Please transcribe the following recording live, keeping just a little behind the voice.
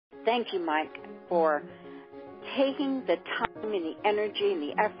Thank you, Mike, for taking the time and the energy and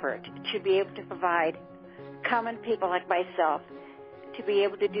the effort to be able to provide common people like myself, to be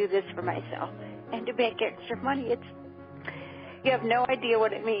able to do this for myself and to make extra money. You have no idea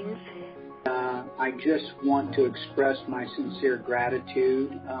what it means. I just want to express my sincere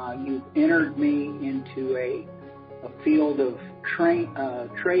gratitude. You've entered me into a field of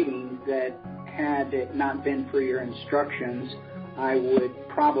trading that, had it not been for your instructions, I would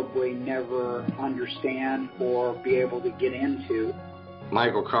probably never understand or be able to get into.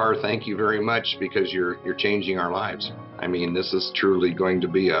 Michael Carr, thank you very much, because you're changing our lives. I mean, this is truly going to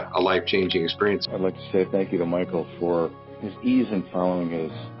be a life-changing experience. I'd like to say thank you to Michael for his ease in following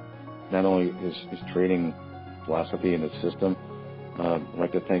not only his trading philosophy and his system. I'd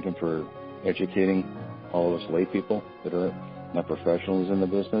like to thank him for educating all of us lay people that are not professionals in the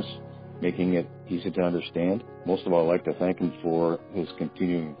business, making it easy to understand. Most of all, I'd like to thank him for his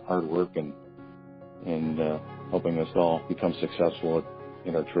continuing hard work and helping us all become successful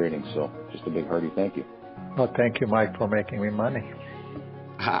in our trading. So just a big hearty thank you. Well, thank you, Mike, for making me money.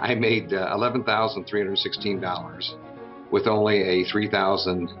 I made $11,316 with only a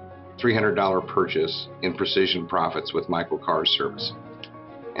 $3,300 purchase in Precision Profits with Michael Carr's service.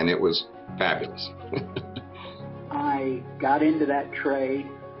 And it was fabulous. I got into that trade,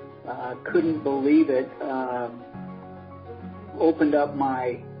 couldn't believe it, opened up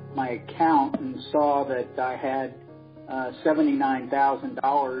my account and saw that I had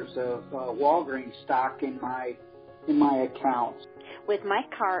 $79,000 of Walgreens stock in my account. With Mike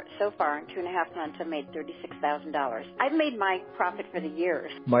Carr, so far in 2.5 months, I've made $36,000. I've made my profit for the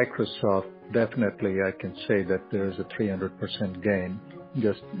years. Microsoft, definitely I can say that there is a 300% gain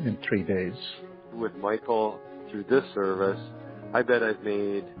just in 3 days. With Michael, through this service, I bet I've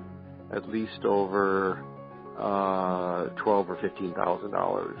made at least over $12,000 or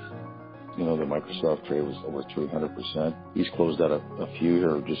 $15,000. You know, the Microsoft trade was over 300%. He's closed out a few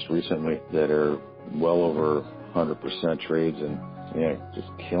here just recently that are well over 100% trades, and yeah, just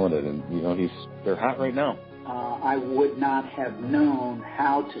killing it. And you know, they're hot right now. I would not have known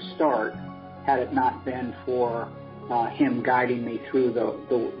how to start had it not been for him guiding me through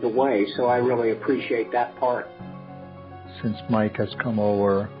the way. So I really appreciate that part. Since Mike has come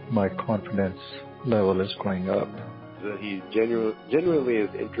over, my confidence level is going up. That he genuinely is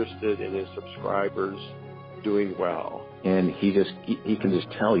interested in his subscribers doing well. And he can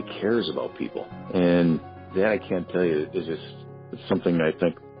just tell he cares about people. And that, I can't tell you, is just something I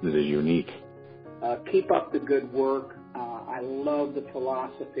think that is unique. Keep up the good work. I love the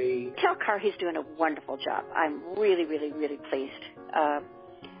philosophy. Tell Carr he's doing a wonderful job. I'm really, really, really pleased.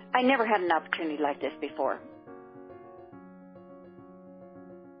 I never had an opportunity like this before.